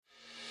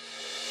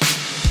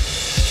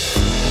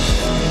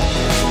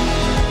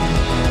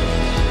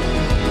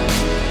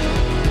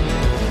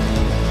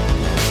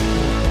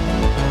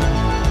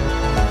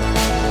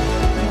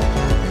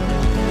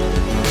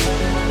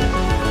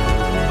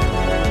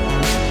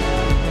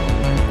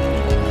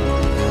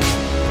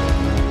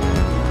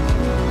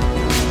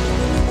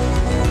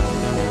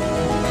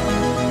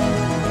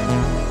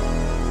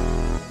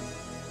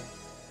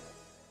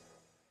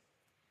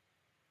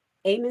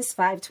Amos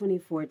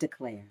 5:24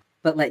 declare,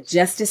 "But let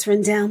justice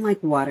run down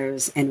like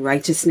waters and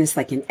righteousness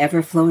like an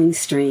ever-flowing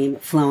stream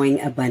flowing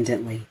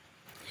abundantly."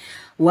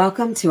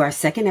 Welcome to our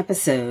second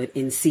episode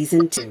in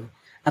Season 2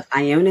 of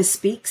Iona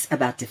Speaks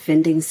about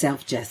defending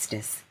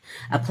self-justice,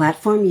 a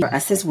platform for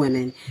us as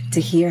women to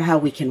hear how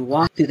we can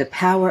walk through the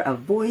power of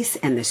voice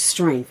and the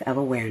strength of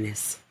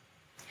awareness.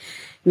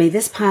 May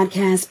this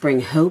podcast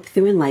bring hope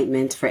through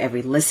enlightenment for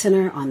every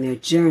listener on their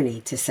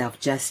journey to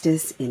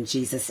self-justice in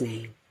Jesus'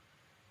 name.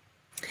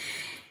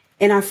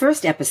 In our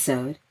first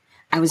episode,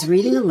 I was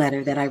reading a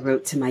letter that I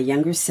wrote to my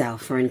younger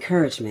self for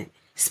encouragement,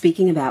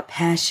 speaking about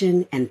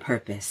passion and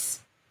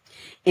purpose.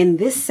 In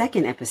this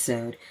second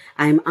episode,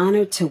 I am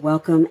honored to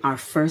welcome our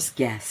first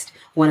guest,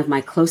 one of my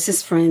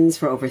closest friends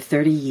for over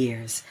 30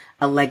 years,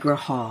 Allegra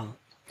Hall,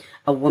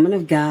 a woman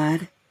of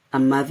God, a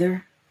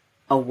mother,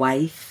 a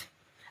wife,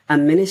 a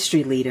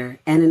ministry leader,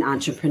 and an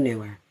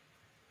entrepreneur.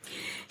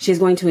 She's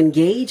going to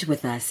engage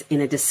with us in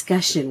a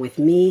discussion with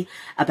me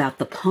about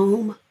the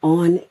poem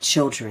On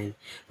Children,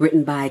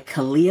 written by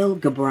Khalil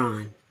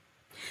Gibran.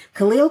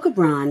 Khalil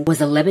Gibran was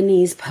a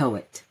Lebanese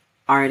poet,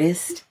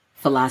 artist,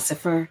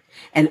 philosopher,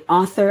 and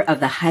author of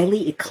the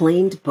highly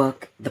acclaimed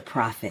book, The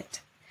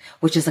Prophet,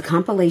 which is a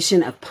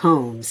compilation of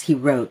poems he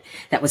wrote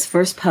that was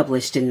first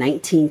published in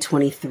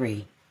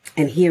 1923.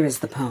 And here is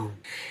the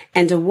poem.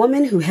 "And a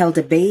woman who held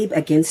a babe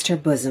against her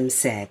bosom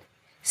said,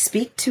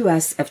 'Speak to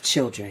us of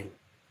children.'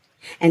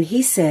 And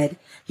he said,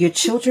 'Your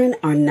children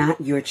are not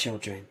your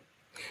children.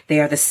 They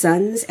are the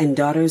sons and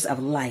daughters of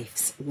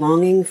life's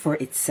longing for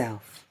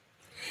itself.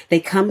 They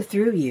come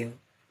through you,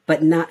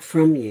 but not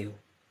from you.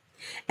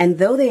 And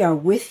though they are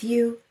with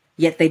you,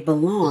 yet they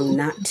belong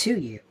not to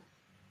you.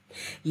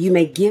 You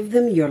may give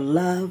them your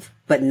love,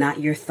 but not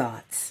your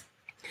thoughts,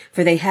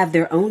 for they have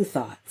their own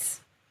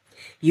thoughts.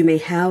 You may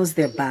house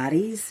their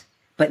bodies,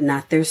 but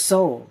not their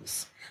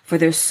souls, for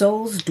their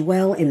souls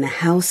dwell in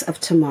the house of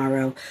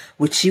tomorrow,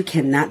 which you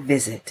cannot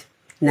visit,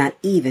 not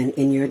even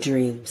in your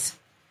dreams.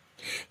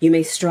 You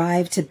may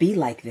strive to be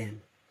like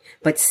them,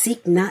 but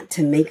seek not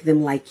to make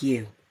them like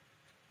you.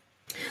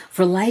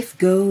 For life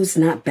goes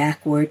not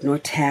backward nor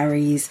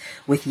tarries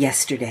with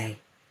yesterday.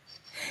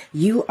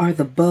 You are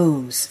the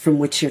bows from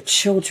which your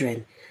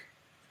children,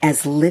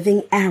 as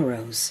living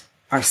arrows,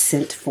 are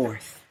sent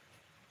forth.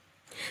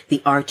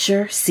 The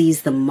archer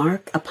sees the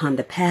mark upon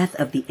the path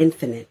of the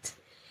infinite,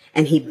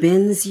 and he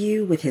bends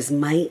you with his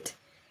might,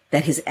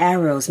 that his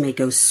arrows may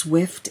go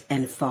swift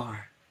and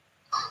far.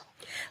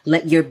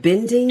 Let your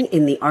bending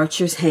in the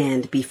archer's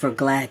hand be for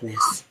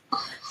gladness,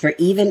 for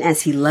even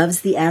as he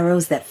loves the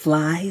arrows that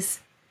flies,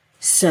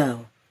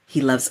 so he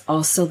loves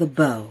also the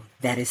bow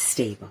that is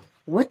stable."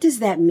 What does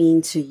that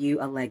mean to you,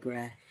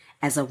 Allegra,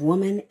 as a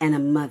woman and a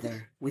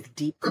mother with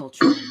deep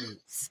cultural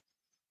roots?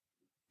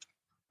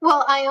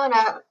 Well,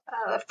 Iona,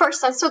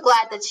 first, I'm so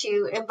glad that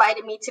you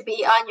invited me to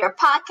be on your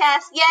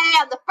podcast. Yay,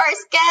 I'm the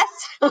first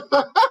guest.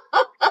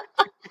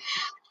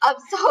 I'm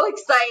so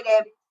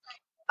excited,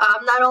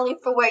 not only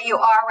for where you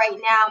are right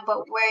now,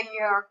 but where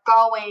you're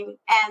going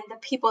and the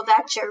people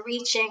that you're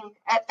reaching.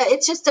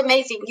 It's just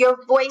amazing.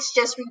 Your voice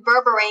just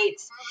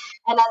reverberates.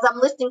 And as I'm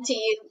listening to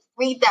you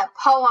read that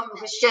poem,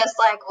 it's just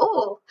like,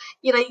 oh,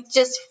 you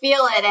just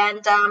feel it.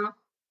 And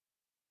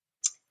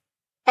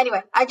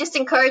anyway, I just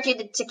encourage you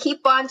to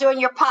keep on doing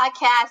your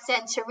podcast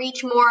and to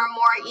reach more and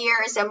more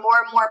ears and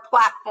more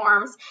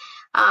platforms.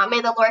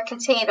 May the Lord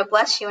continue to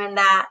bless you in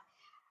that.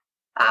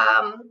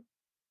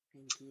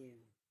 Thank you.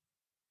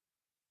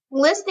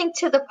 Listening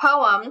to the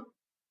poem,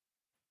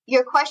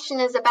 your question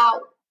is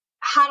about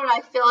how did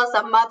I feel as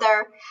a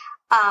mother?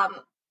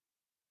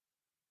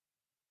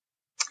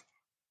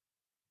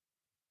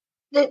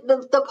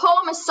 The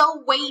poem is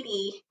so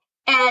weighty,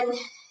 and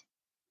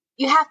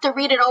you have to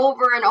read it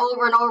over and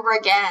over and over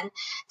again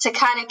to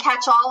kind of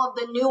catch all of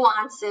the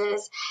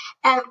nuances.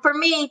 And for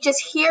me,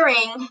 just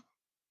hearing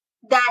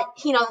that,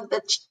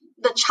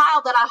 the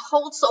child that I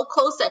hold so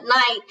close at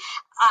night,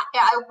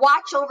 I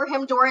watch over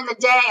him during the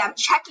day. I'm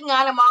checking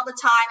on him all the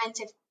time, and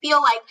to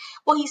feel like,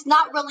 well, he's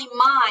not really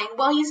mine.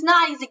 Well, he's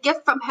not. He's a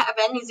gift from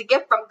heaven. He's a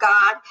gift from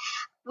God.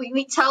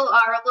 We tell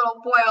our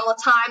little boy all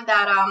the time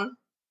that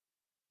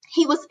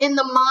he was in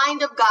the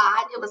mind of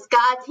God. It was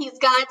God. He's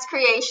God's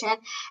creation.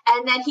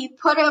 And then he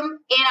put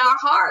him in our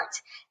heart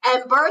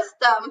and birthed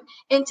them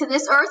into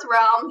this earth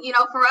realm,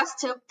 for us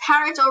to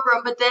parent over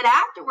him. But then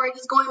afterward,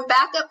 he's going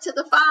back up to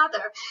the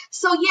Father.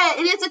 So yeah,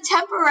 it is a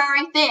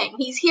temporary thing.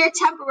 He's here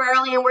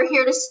temporarily, and we're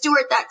here to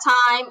steward that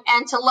time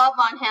and to love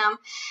on him.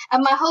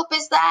 And my hope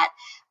is that,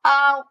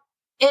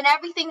 in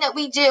everything that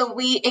we do,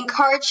 we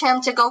encourage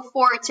him to go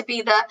forward to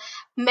be the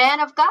man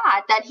of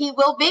God that he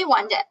will be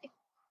one day.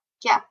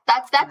 Yeah,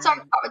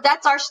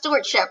 that's our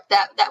stewardship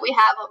that we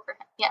have over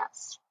him.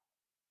 Yes.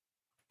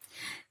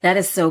 That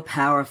is so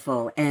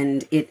powerful,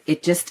 and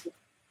it just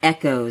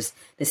echoes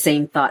the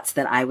same thoughts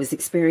that I was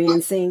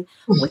experiencing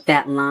with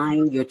that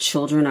line, "Your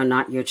children are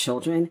not your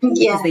children,"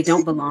 because they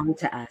don't belong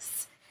to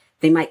us.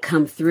 They might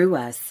come through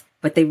us,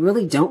 but they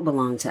really don't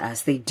belong to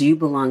us. They do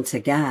belong to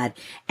God.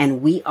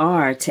 And we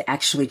are to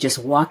actually just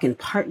walk in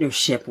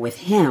partnership with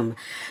him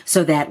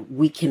so that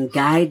we can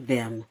guide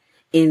them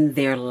in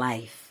their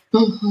life.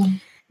 Mm-hmm.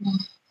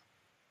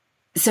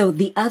 So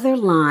the other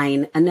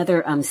line,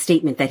 another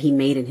statement that he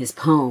made in his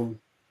poem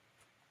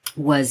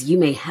was, you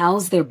may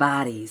house their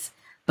bodies,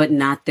 but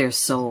not their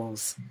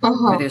souls.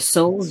 For their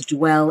souls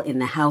dwell in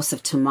the house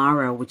of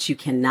tomorrow, which you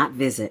cannot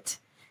visit,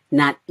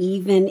 not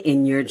even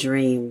in your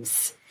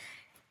dreams.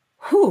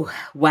 Whew,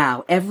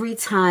 wow. Every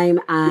time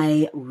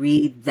I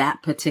read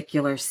that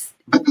particular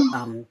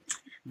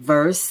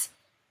verse,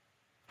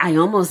 I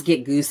almost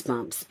get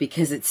goosebumps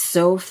because it's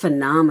so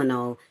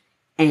phenomenal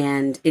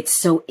and it's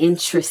so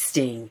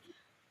interesting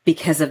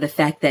because of the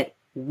fact that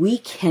we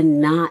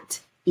cannot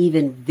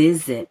even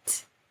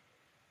visit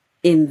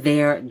in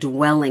their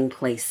dwelling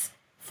place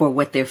for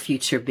what their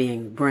future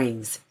being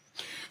brings.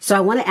 So I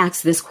want to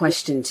ask this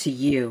question to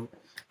you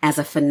as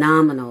a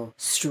phenomenal,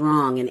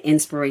 strong, and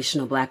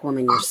inspirational Black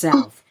woman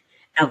yourself,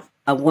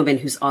 a woman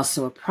who's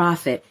also a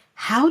prophet.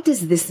 How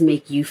does this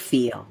make you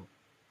feel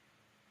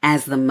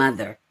as the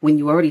mother, when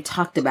you already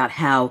talked about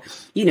how,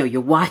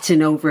 you're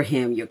watching over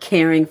him, you're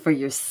caring for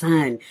your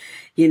son,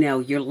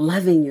 you're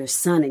loving your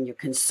son and you're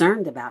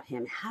concerned about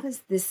him? How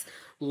does this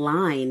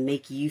line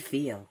make you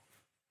feel?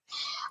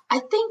 I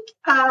think,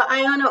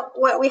 Iona,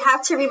 what we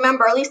have to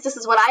remember, at least this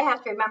is what I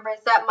have to remember,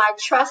 is that my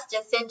trust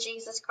is in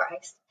Jesus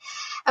Christ.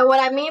 And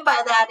what I mean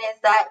by that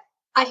is that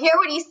I hear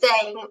what he's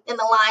saying in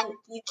the line,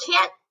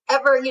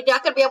 you're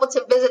not going to be able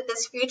to visit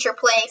this future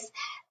place.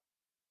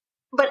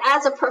 But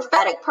as a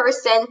prophetic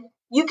person,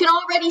 you can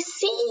already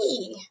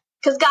see,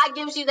 because God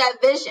gives you that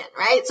vision,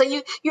 right? So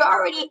you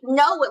already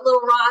know what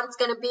little Ron's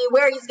going to be,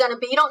 where he's going to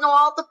be. You don't know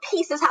all the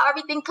pieces, how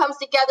everything comes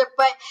together,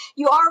 but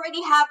you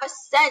already have a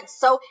sense.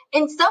 So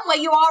in some way,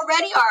 you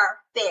already are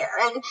there.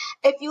 And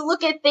if you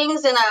look at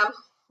things in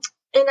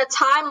a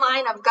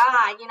timeline of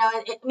God,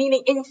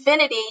 meaning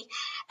infinity,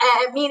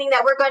 meaning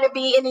that we're going to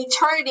be in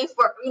eternity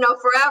for,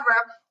 forever.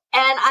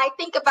 And I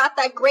think about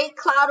that great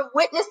cloud of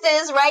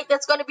witnesses, right,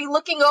 that's going to be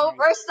looking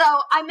over. So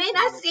I may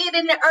not see it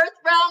in the earth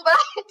realm, but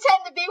I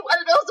intend to be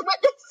one of those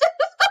witnesses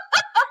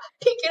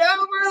peeking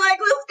over, like,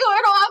 what's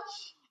going on?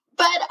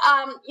 But,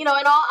 in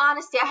all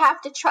honesty, I have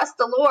to trust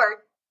the Lord,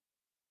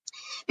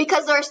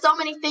 because there are so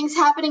many things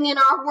happening in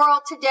our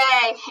world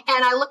today.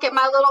 And I look at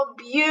my little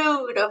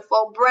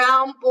beautiful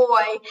brown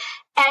boy,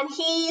 and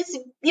he's,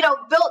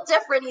 built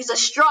different. He's a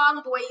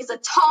strong boy. He's a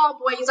tall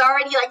boy. He's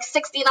already like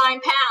 69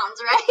 pounds,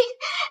 right?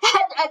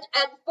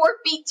 at 4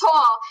 feet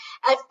tall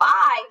at 5.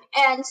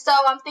 And so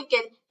I'm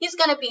thinking he's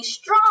going to be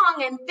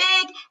strong and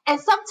big. And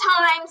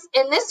sometimes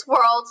in this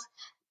world,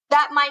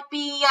 that might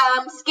be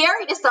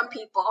scary to some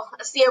people.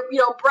 I see a,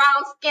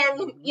 brown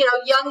skinned,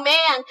 young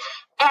man.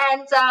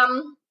 And,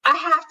 I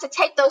have to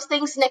take those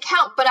things into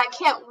account, but I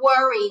can't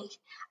worry.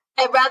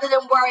 And rather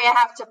than worry, I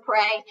have to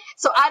pray.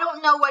 So I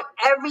don't know what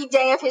every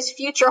day of his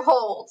future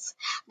holds,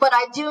 but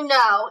I do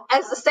know,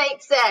 as the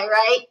saints say,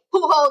 right?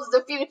 Who holds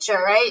the future,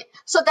 right?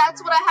 So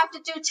that's what I have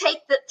to do.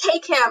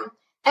 Take him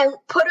and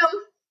put him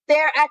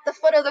there at the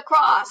foot of the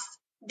cross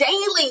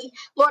daily.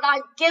 Lord,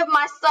 I give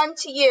my son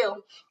to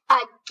you.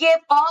 I give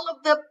all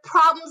of the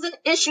problems and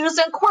issues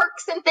and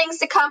quirks and things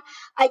to come.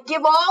 I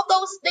give all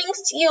those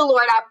things to you,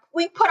 Lord.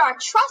 We put our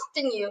trust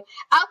in you.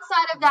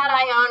 Outside of that,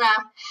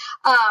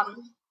 Iona,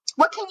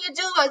 what can you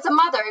do as a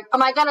mother?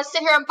 Am I going to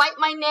sit here and bite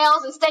my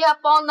nails and stay up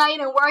all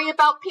night and worry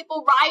about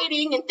people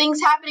rioting and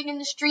things happening in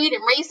the street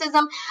and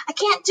racism? I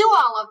can't do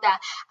all of that.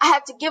 I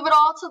have to give it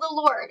all to the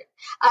Lord.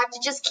 I have to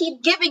just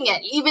keep giving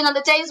it, even on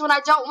the days when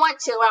I don't want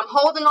to, when I'm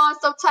holding on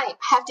so tight.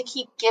 I have to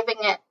keep giving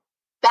it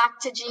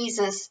back to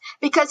Jesus,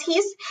 because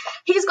he's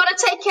going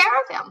to take care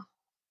of him.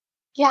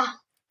 Yeah.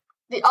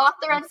 The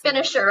author and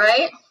finisher,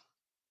 right?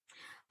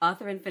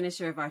 Author and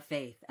finisher of our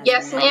faith.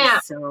 Yes,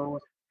 ma'am. So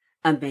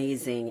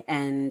amazing.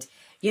 And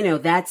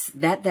that's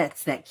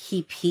that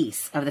key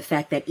piece of the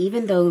fact that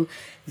even though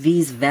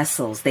these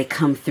vessels, they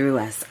come through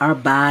us, our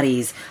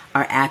bodies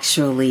are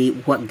actually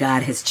what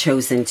God has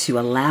chosen to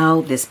allow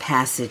this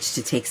passage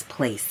to take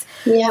place,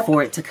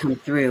 for it to come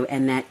through.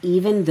 And that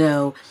even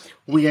though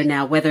we are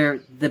now, whether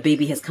the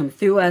baby has come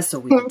through us or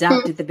we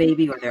adopted the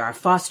baby, or they're our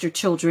foster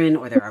children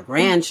or they're our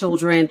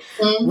grandchildren,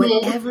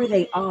 whatever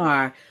they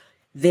are,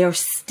 they're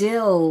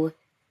still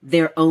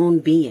their own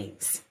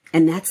beings.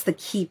 And that's the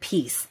key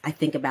piece, I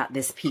think, about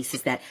this piece,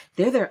 is that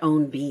they're their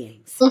own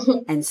beings.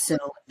 And so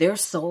their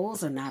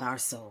souls are not our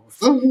souls.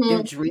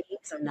 Their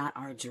dreams are not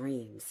our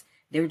dreams.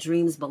 Their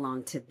dreams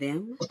belong to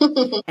them.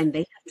 And they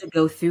have to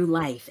go through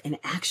life and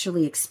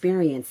actually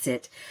experience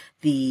it,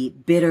 the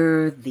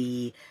bitter,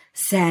 the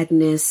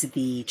sadness,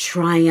 the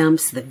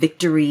triumphs, the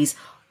victories,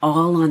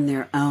 all on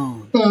their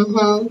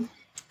own.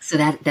 So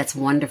that's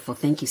wonderful.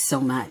 Thank you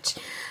so much.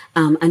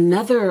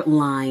 Another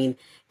line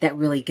that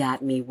really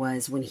got me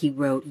was when he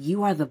wrote,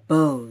 "You are the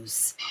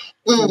bows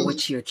for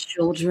which your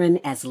children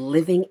as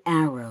living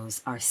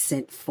arrows are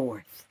sent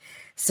forth."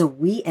 So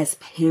we as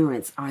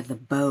parents are the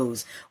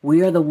bows.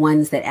 We are the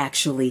ones that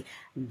actually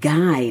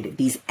guide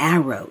these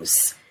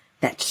arrows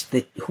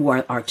who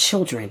are our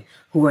children,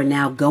 who are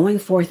now going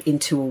forth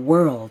into a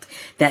world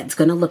that's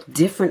going to look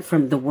different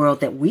from the world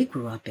that we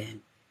grew up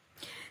in.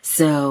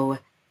 So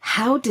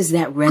how does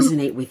that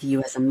resonate with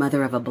you as a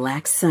mother of a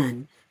Black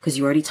son? Because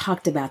you already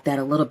talked about that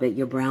a little bit,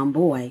 your brown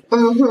boy,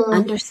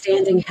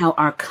 understanding how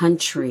our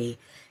country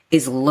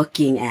is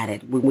looking at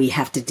it when we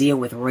have to deal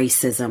with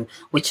racism,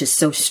 which is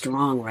so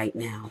strong right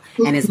now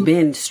and has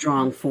been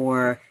strong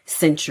for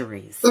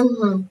centuries.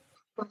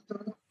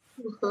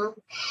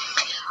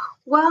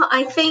 Well,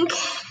 I think,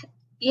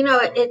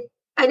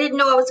 I didn't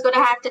know I was going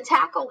to have to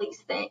tackle these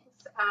things.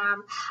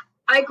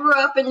 I grew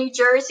up in New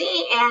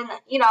Jersey, and,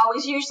 I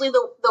was usually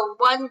the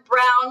one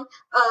brown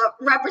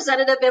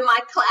representative in my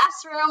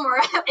classroom or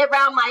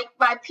around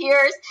my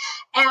peers.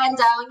 And,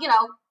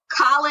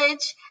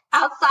 college,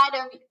 outside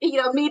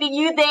of, meeting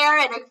you there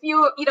and a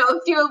few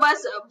of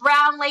us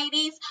brown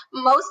ladies,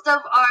 most of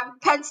our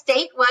Penn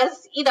State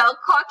was,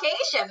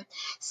 Caucasian.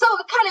 So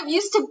kind of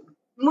used to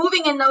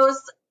moving in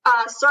those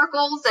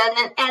circles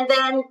and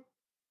then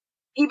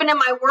even in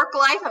my work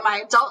life and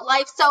my adult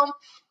life. So,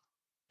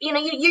 you're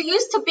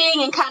used to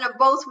being in kind of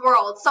both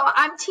worlds. So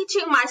I'm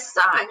teaching my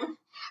son,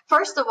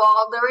 first of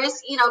all, there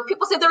is,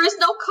 people say there is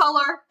no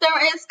color.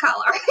 There is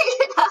color.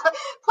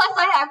 Plus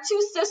I have two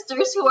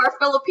sisters who are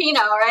Filipino,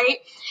 right?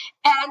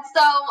 And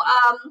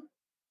so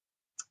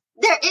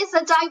there is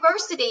a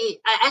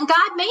diversity, and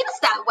God made us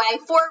that way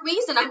for a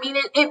reason. I mean,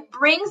 it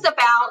brings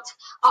about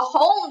a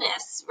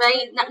wholeness,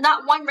 right?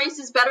 Not one race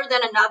is better than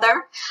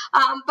another.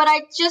 But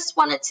I just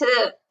wanted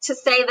to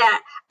say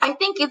that I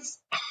think it's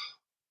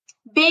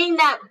being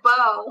that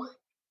bow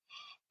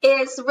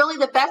is really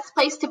the best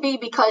place to be,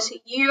 because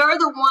you're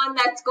the one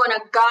that's going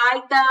to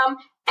guide them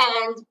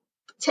and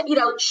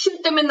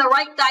shoot them in the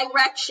right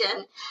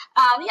direction.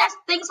 Yes,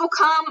 things will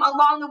come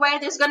along the way.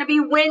 There's going to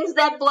be winds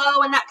that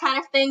blow and that kind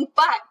of thing.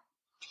 But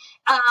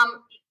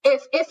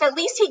if at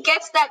least he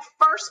gets that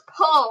first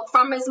pull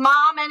from his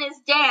mom and his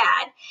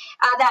dad,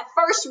 that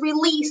first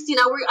release,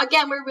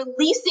 we're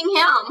releasing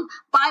him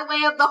by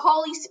way of the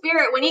Holy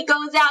Spirit. When he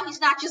goes out,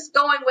 he's not just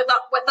going with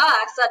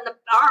us and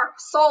our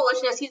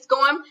soulishness. He's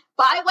going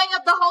by way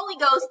of the Holy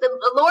Ghost.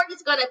 The Lord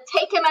is going to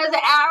take him as an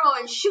arrow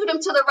and shoot him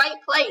to the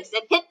right place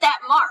and hit that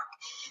mark.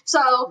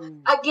 So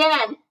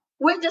again,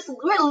 we're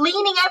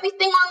leaning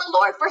everything on the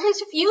Lord for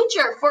his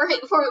future, for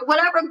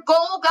whatever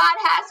goal God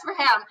has for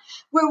him.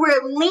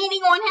 We're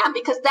leaning on him,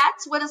 because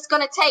that's what it's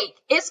going to take.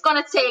 It's going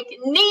to take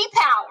knee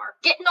power,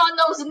 getting on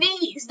those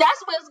knees.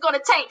 That's what it's going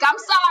to take. I'm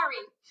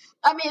sorry.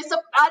 I mean,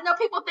 I know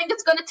people think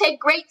it's going to take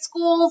great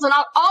schools and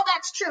all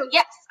that's true.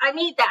 Yes, I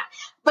need that.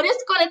 But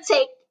it's going to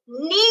take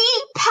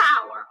knee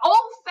power,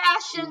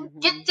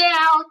 old-fashioned, get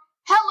down.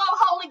 Hello,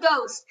 Holy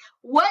Ghost.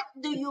 What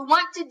do you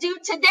want to do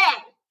today?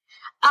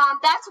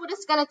 That's what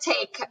it's going to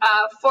take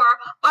for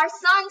our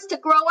sons to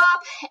grow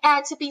up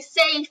and to be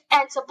safe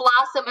and to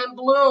blossom and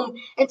bloom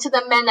into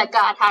the men that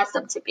God has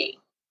them to be.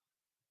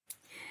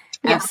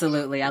 Yeah.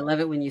 Absolutely. I love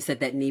it when you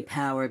said that knee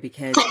power,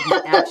 because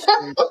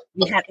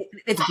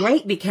it's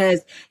great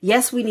because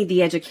yes, we need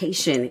the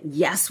education.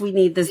 Yes, we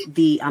need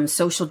the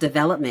social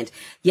development.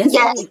 Yes,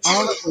 we need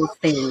all of those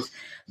things.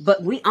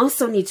 But we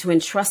also need to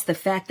entrust the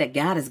fact that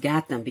God has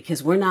got them,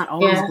 because we're not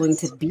always going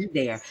to be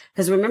there.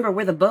 Because remember,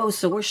 we're the bows,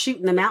 so we're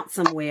shooting them out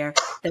somewhere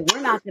that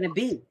we're not going to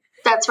be.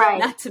 That's right.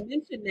 Not to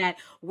mention that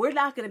we're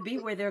not going to be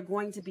where they're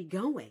going to be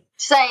going.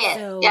 Say it.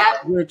 So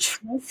we're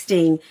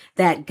trusting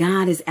that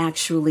God is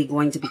actually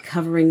going to be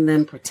covering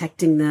them,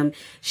 protecting them,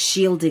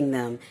 shielding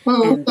them.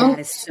 And that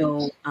is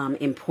so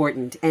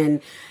important.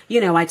 And,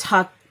 I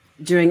talked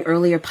during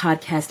earlier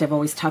podcasts, I've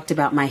always talked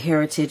about my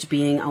heritage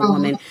being a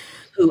woman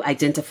who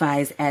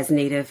identifies as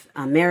Native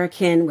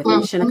American with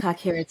my Shinnecock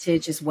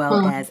heritage, as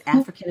well as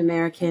African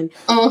American.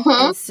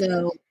 And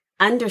so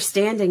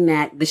understanding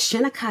that the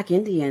Shinnecock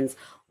Indians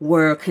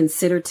were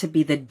considered to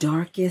be the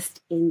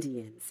darkest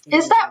Indians.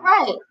 Is that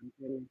right?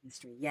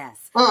 History.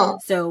 Yes.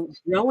 So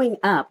growing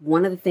up,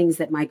 one of the things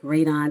that my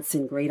great aunts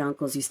and great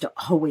uncles used to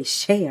always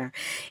share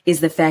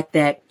is the fact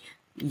that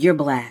you're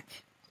Black.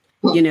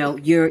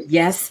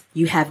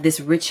 You have this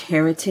rich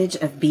heritage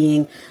of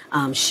being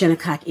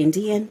Shinnecock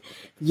Indian,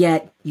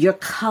 yet your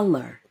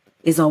color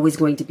is always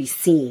going to be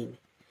seen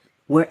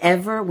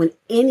wherever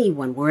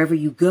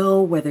you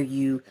go, whether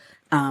you,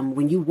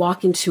 when you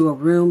walk into a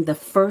room, the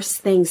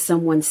first thing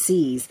someone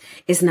sees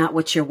is not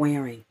what you're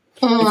wearing.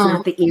 It's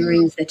not the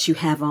earrings that you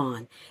have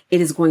on. It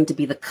is going to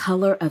be the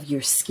color of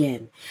your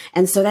skin.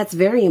 And so that's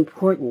very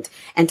important.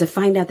 And to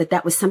find out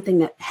that was something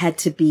that had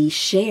to be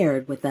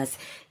shared with us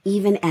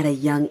even at a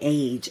young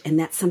age. And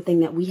that's something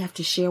that we have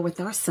to share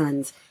with our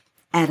sons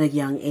at a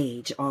young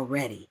age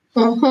already.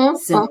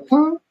 Thank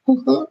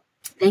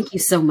you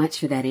so much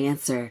for that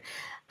answer.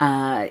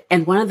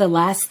 And one of the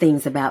last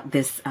things about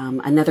this,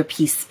 another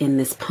piece in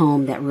this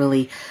poem that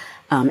really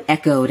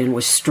echoed and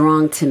was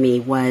strong to me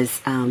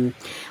was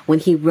when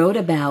he wrote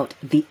about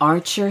the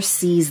archer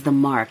sees the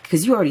mark,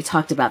 because you already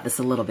talked about this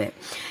a little bit.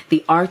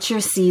 The archer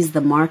sees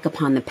the mark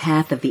upon the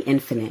path of the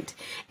infinite,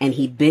 and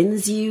he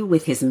bends you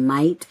with his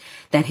might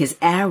that his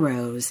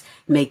arrows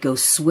may go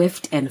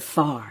swift and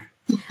far.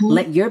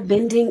 Let your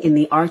bending in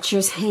the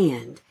archer's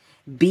hand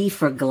be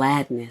for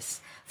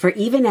gladness. For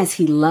even as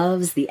he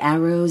loves the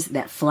arrows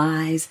that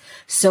flies,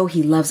 so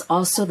he loves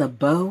also the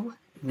bow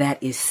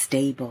that is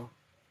stable.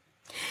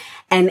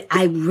 And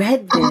I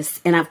read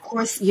this, and of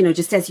course,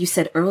 just as you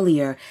said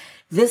earlier,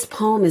 this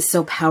poem is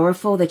so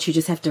powerful that you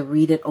just have to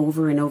read it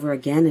over and over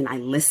again. And I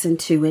listened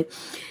to it.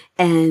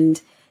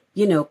 And,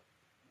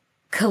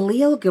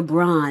 Khalil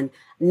Gibran,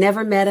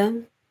 never met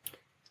him.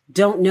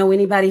 Don't know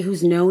anybody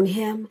who's known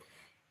him.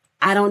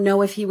 I don't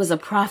know if he was a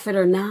prophet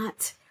or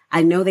not.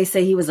 I know they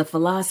say he was a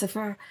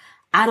philosopher.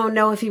 I don't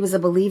know if he was a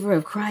believer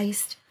of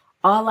Christ.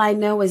 All I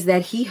know is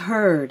that he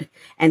heard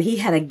and he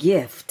had a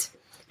gift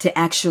to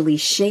actually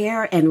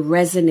share and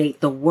resonate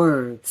the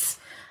words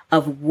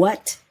of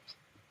what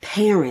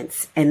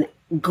parents and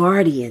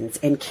guardians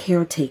and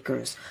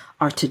caretakers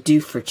are to do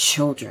for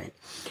children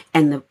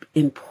and the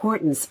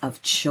importance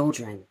of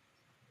children.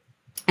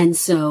 And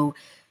so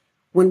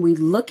when we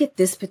look at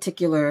this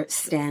particular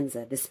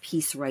stanza, this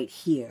piece right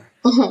here,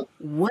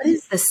 what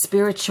is the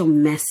spiritual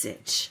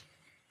message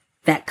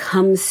that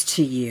comes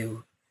to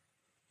you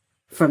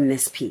from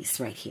this piece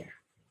right here?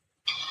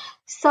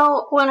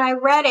 So when I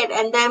read it,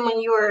 and then when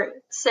you were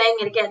saying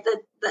it again,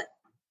 the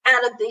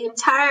out of the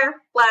entire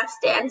last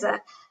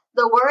stanza,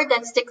 the word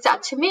that sticks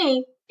out to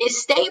me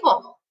is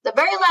stable. The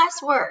very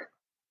last word,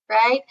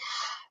 right?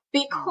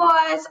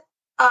 Because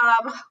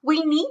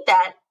we need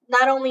that,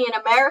 not only in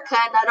America,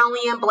 not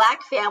only in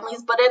Black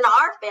families, but in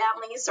our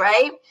families,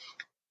 right?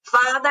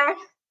 Father,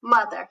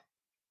 mother.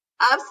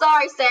 I'm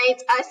sorry,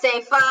 saints. I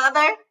say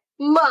father,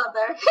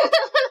 mother,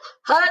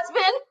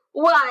 husband,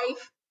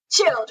 wife,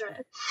 children.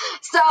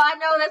 So I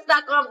know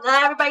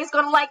not everybody's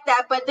going to like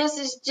that, but this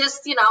is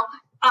just,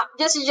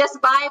 this is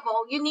just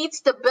Bible. You need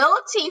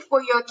stability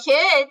for your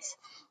kids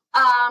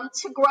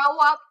to grow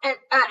up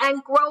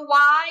and grow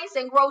wise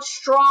and grow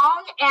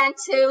strong and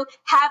to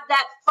have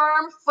that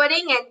firm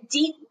footing and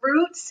deep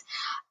roots.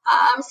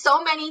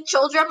 So many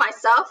children,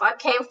 myself, I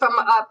came from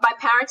my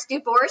parents'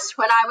 divorce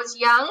when I was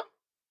young.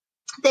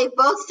 They've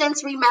both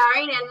since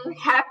remarried and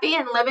happy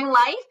and living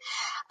life.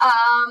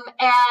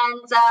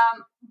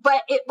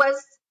 But it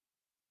was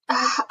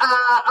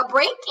a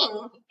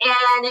breaking,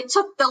 and it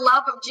took the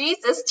love of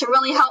Jesus to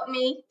really help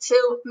me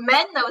to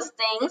mend those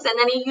things. And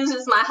then he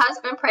uses my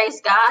husband, praise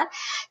God,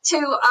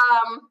 to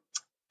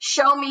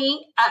show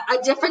me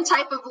a different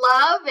type of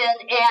love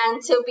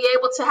and to be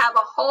able to have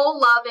a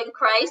whole love in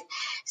Christ.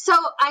 So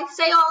I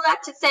say all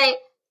that to say,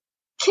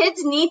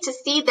 kids need to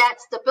see that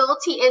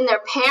stability in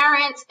their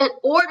parents in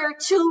order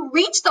to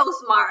reach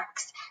those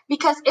marks.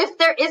 Because if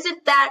there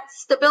isn't that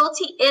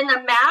stability in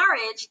a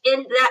marriage,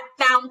 in that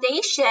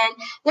foundation,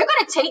 they're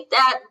going to take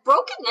that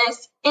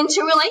brokenness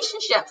into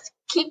relationships.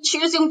 Keep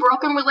choosing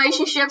broken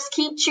relationships,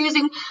 keep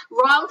choosing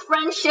wrong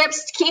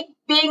friendships, keep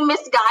being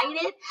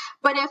misguided.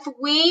 But if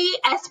we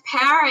as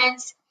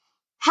parents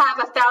have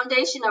a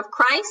foundation of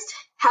Christ,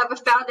 have a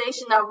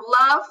foundation of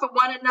love for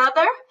one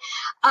another,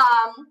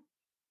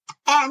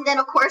 and then,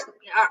 of course,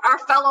 our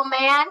fellow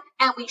man,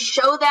 and we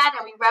show that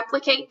and we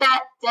replicate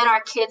that, then our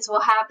kids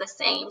will have the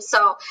same.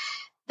 So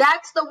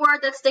that's the word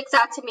that sticks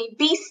out to me.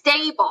 Be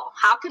stable.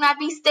 How can I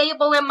be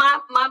stable in my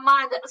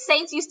mind? The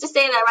saints used to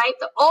say that, right?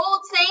 The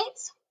old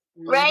saints,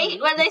 right?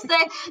 When they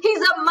say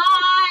he's a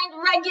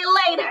mind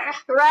regulator,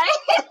 right?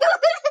 I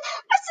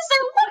used to say,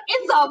 what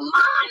is a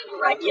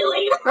mind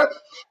regulator?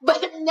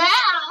 But now...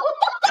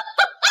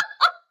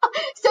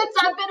 since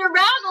I've been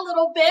around a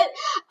little bit,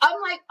 I'm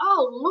like,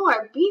 oh,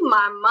 Lord, be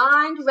my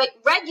mind,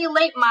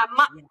 regulate my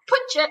mind,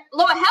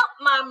 Lord, help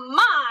my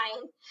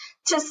mind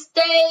to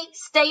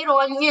stayed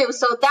on you.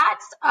 So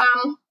that's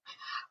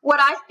what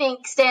I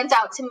think stands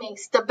out to me,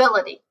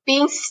 stability,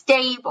 being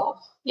stable.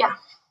 Yeah.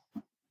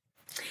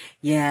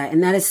 Yeah,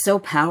 and that is so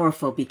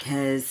powerful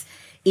because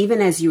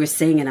even as you were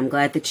saying, and I'm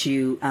glad that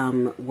you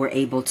were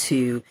able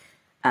to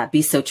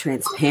be so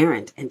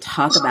transparent and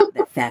talk about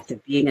that fact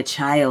of being a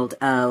child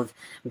of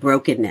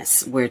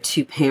brokenness where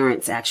two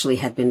parents actually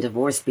have been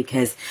divorced,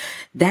 because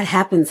that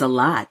happens a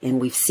lot. And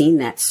we've seen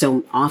that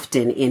so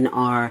often in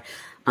our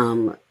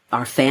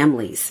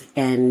families.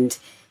 And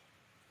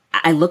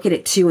I look at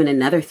it too. And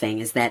another thing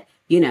is that,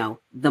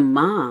 the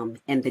mom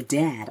and the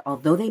dad,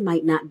 although they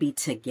might not be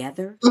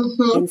together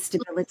in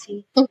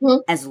stability,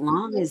 as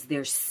long as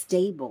they're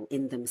stable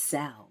in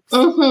themselves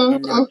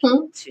and they're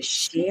able to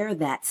share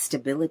that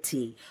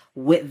stability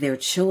with their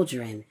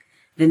children,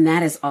 then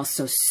that is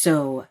also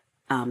so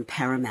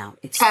paramount.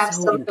 It's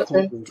so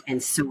important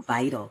and so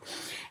vital.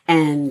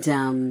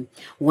 And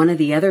one of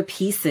the other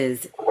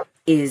pieces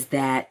is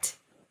that,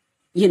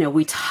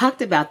 we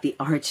talked about the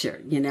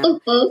archer,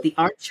 the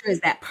archer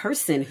is that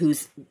person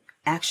who's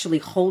actually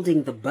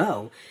holding the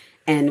bow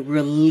and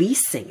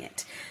releasing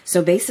it.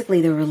 So basically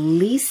they're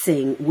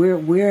releasing,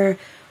 we're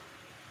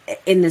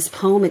in this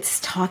poem, it's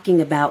talking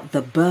about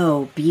the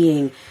bow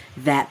being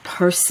that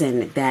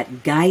person,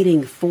 that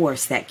guiding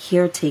force, that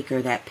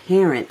caretaker, that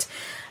parent,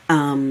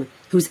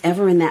 who's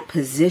ever in that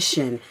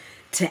position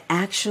to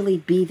actually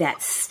be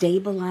that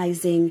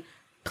stabilizing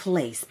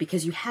place,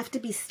 because you have to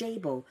be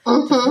stable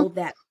to hold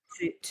that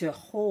to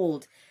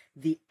hold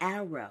the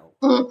arrow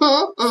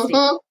Mm-hmm,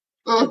 still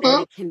mm-hmm, so that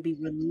mm-hmm. it can be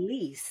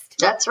released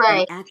That's and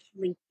right.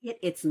 actually hit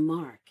its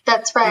mark.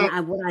 That's And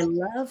right. what I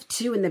love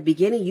too in the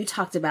beginning, you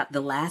talked about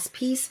the last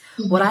piece.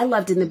 What Mm-hmm. I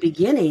loved in the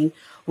beginning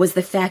was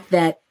the fact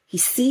that he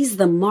sees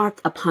the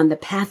mark upon the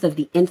path of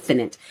the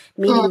infinite,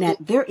 meaning that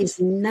there is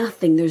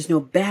nothing, there's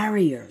no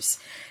barriers,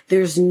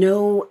 there's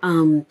no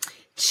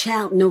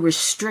no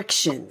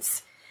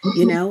restrictions,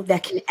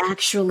 that can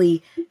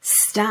actually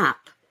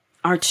stop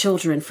our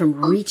children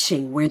from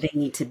reaching where they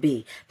need to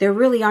be. There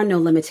really are no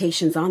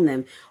limitations on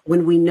them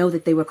when we know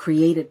that they were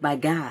created by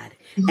God,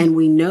 and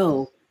we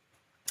know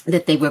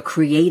that they were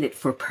created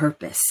for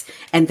purpose,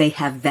 and they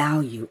have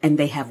value and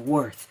they have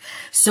worth.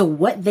 So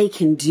what they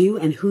can do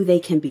and who they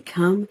can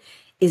become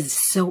is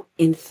so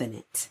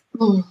infinite.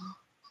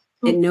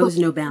 It knows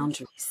no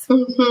boundaries.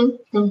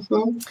 Mm-hmm,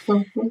 mm-hmm,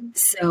 mm-hmm.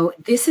 So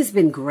this has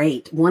been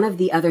great. One of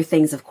the other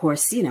things, of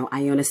course,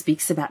 Iona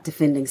speaks about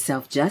defending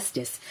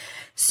self-justice.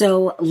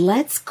 So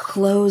let's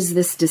close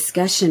this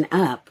discussion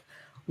up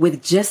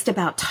with just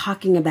about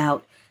talking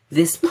about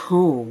this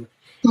poem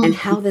and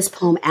how this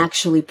poem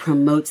actually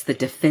promotes the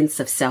defense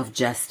of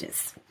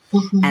self-justice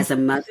as a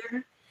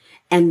mother.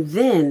 And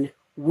then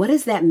what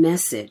is that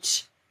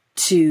message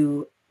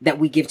that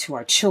we give to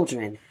our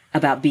children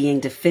about being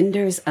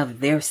defenders of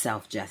their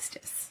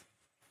self-justice?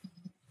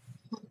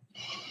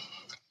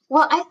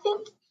 Well, I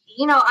think,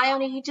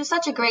 Iona, you do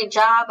such a great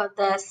job of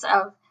this,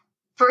 of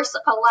first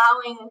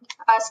allowing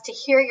us to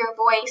hear your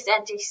voice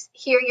and to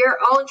hear your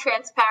own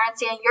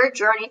transparency and your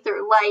journey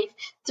through life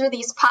through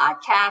these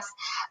podcasts,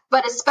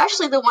 but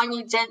especially the one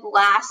you did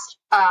last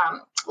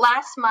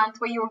month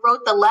where you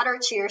wrote the letter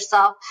to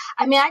yourself.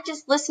 I mean, I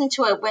just listened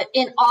to it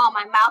in awe.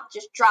 My mouth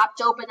just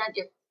dropped open and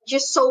you're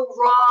just so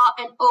raw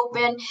and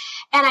open.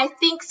 And I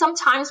think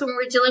sometimes when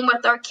we're dealing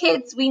with our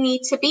kids, we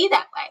need to be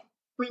that way.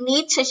 We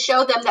need to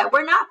show them that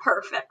we're not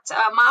perfect.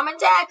 Mom and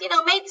dad,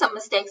 made some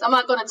mistakes. I'm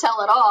not going to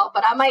tell it all,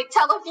 but I might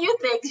tell a few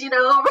things,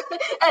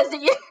 as the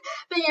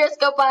years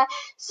go by,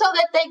 so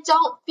that they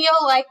don't feel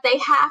like they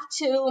have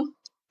to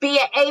be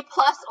an A+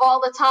 all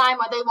the time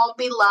or they won't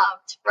be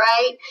loved,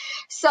 right?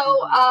 So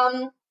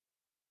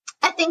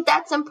I think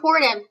that's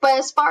important. But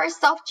as far as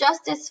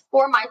self-justice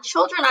for my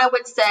children, I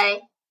would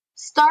say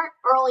start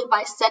early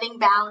by setting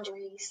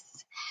boundaries,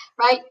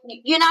 right?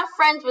 You're not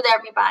friends with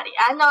everybody.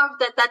 I know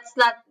that that's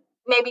not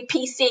maybe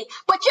PC,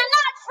 but you're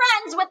not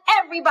friends with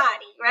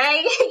everybody,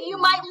 right? You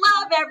might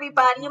love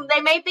everybody.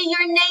 They may be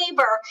your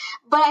neighbor,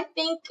 but I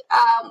think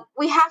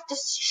we have to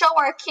show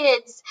our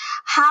kids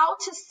how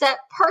to set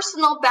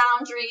personal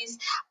boundaries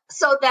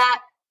so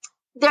that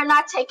they're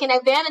not taken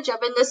advantage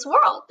of in this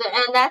world.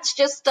 And that's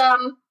just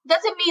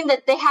doesn't mean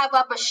that they have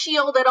up a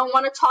shield. They don't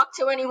want to talk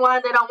to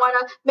anyone. They don't want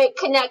to make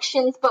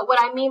connections. But what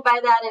I mean by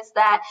that is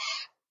that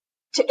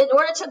in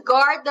order to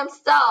guard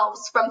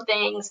themselves from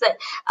things that,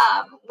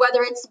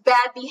 whether it's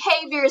bad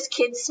behaviors,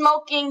 kids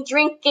smoking,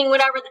 drinking,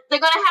 whatever, they're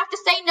going to have to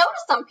say no to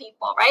some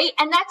people, right?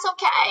 And that's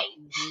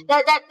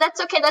okay.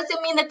 That's okay.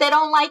 Doesn't mean that they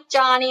don't like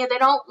Johnny or they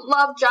don't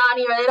love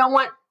Johnny or they don't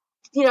want,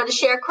 to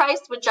share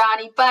Christ with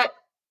Johnny. But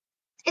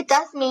it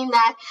does mean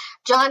that,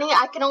 Johnny,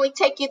 I can only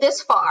take you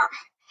this far.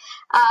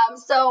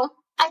 So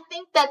I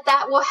think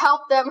that will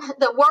help them.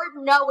 The word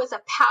no is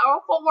a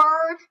powerful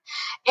word.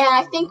 And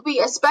I think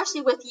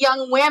especially with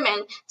young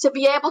women, to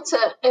be able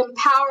to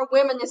empower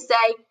women to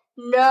say,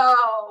 no,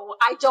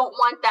 I don't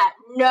want that.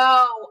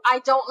 No, I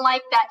don't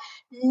like that.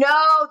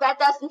 No, that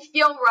doesn't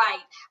feel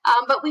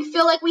right. But we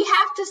feel like we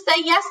have to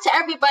say yes to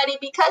everybody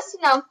because,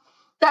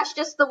 that's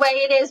just the way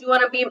it is. We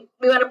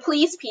want to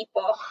please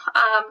people.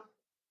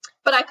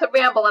 But I could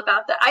ramble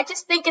about that. I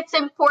just think it's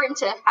important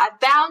to have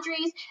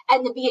boundaries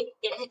and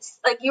it's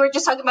like you were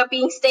just talking about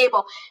being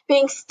stable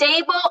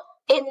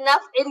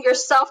enough in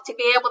yourself to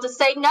be able to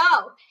say no,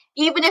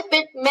 even if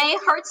it may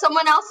hurt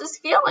someone else's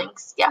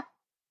feelings. Yeah.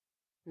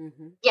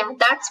 Mm-hmm. Yeah,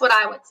 that's what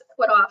I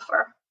would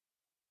offer.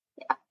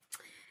 Yeah.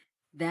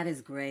 That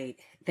is great.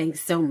 Thanks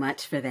so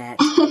much for that.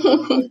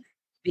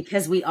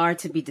 Because we are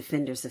to be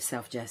defenders of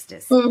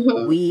self-justice.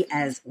 Mm-hmm. We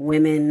as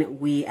women,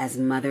 we as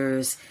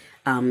mothers,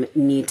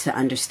 need to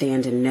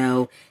understand and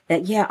know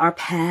that, our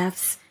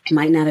paths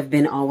might not have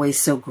been always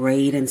so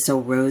great and so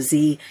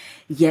rosy,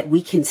 yet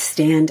we can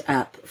stand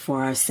up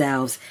for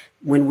ourselves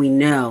when we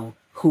know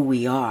who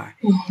we are.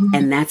 Mm-hmm.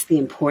 And that's the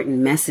important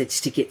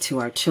message to get to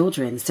our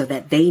children so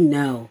that they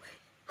know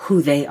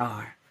who they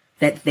are,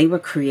 that they were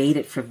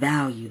created for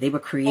value. They were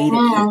created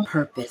for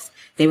purpose.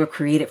 They were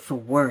created for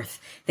worth.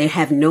 They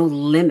have no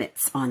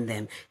limits on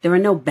them. There are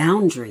no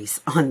boundaries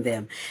on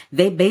them.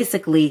 They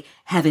basically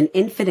have an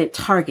infinite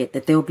target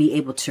that they'll be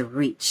able to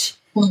reach.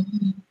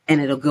 Mm-hmm. And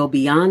it'll go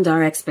beyond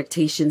our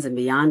expectations and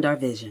beyond our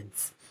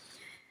visions.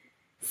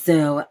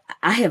 So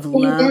I have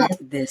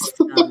loved this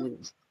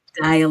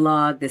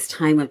dialogue, this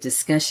time of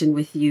discussion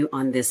with you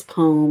on this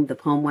poem. The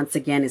poem, once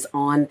again, is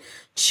on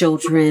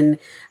children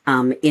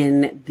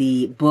in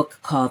the book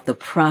called The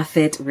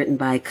Prophet, written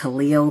by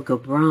Khalil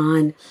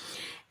Gibran.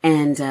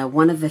 And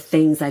one of the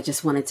things I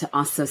just wanted to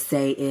also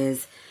say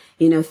is,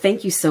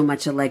 Thank you so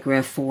much,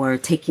 Allegra, for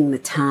taking the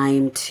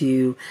time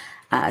to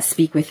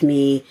speak with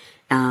me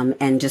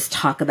and just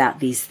talk about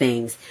these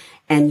things.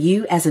 And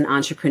you as an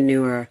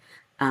entrepreneur,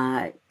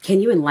 can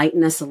you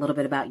enlighten us a little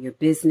bit about your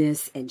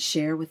business and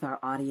share with our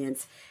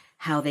audience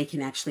how they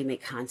can actually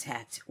make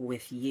contact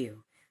with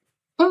you?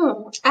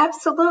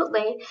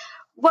 Absolutely.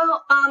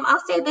 Well, I'll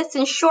say this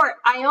in short,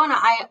 Iona,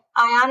 I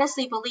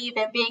honestly believe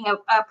in being a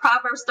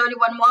Proverbs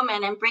 31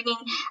 woman and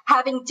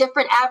having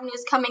different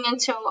avenues coming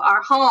into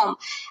our home.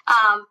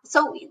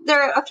 So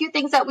there are a few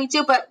things that we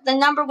do, but the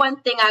number one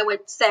thing I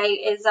would say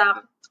is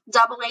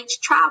Double H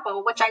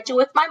Travel, which I do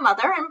with my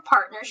mother in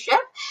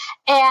partnership.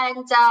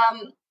 And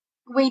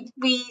we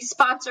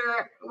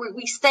sponsor,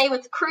 we stay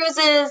with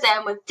cruises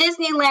and with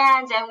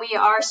Disneyland, and we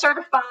are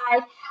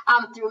certified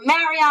through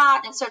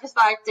Marriott and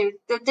certified through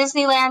the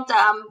Disneyland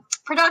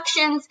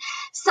productions.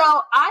 So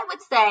I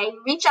would say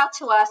reach out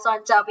to us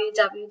on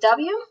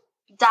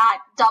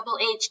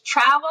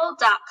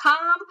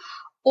www.doublehtravel.com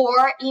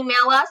or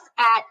email us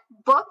at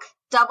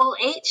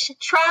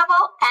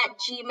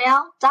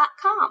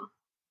bookdoublehtravel@gmail.com.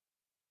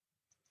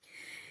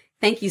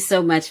 Thank you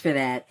so much for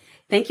that.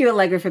 Thank you,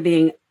 Allegra, for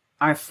being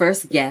our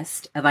first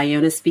guest of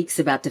Iona Speaks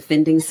About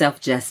Defending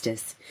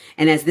Self-Justice.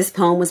 And as this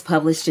poem was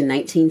published in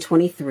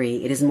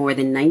 1923, it is more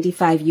than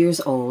 95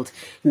 years old,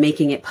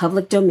 making it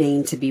public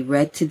domain to be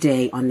read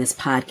today on this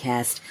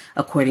podcast,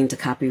 according to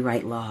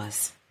copyright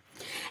laws.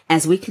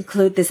 As we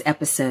conclude this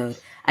episode,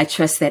 I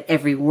trust that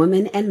every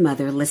woman and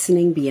mother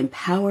listening be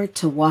empowered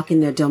to walk in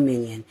their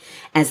dominion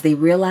as they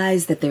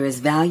realize that there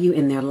is value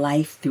in their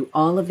life through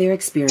all of their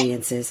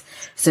experiences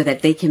so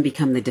that they can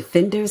become the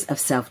defenders of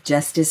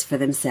self-justice for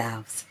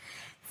themselves.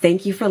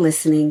 Thank you for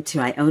listening to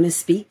Iona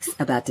Speaks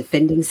About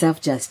Defending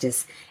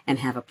Self-Justice, and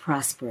have a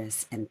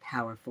prosperous and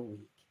powerful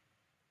week.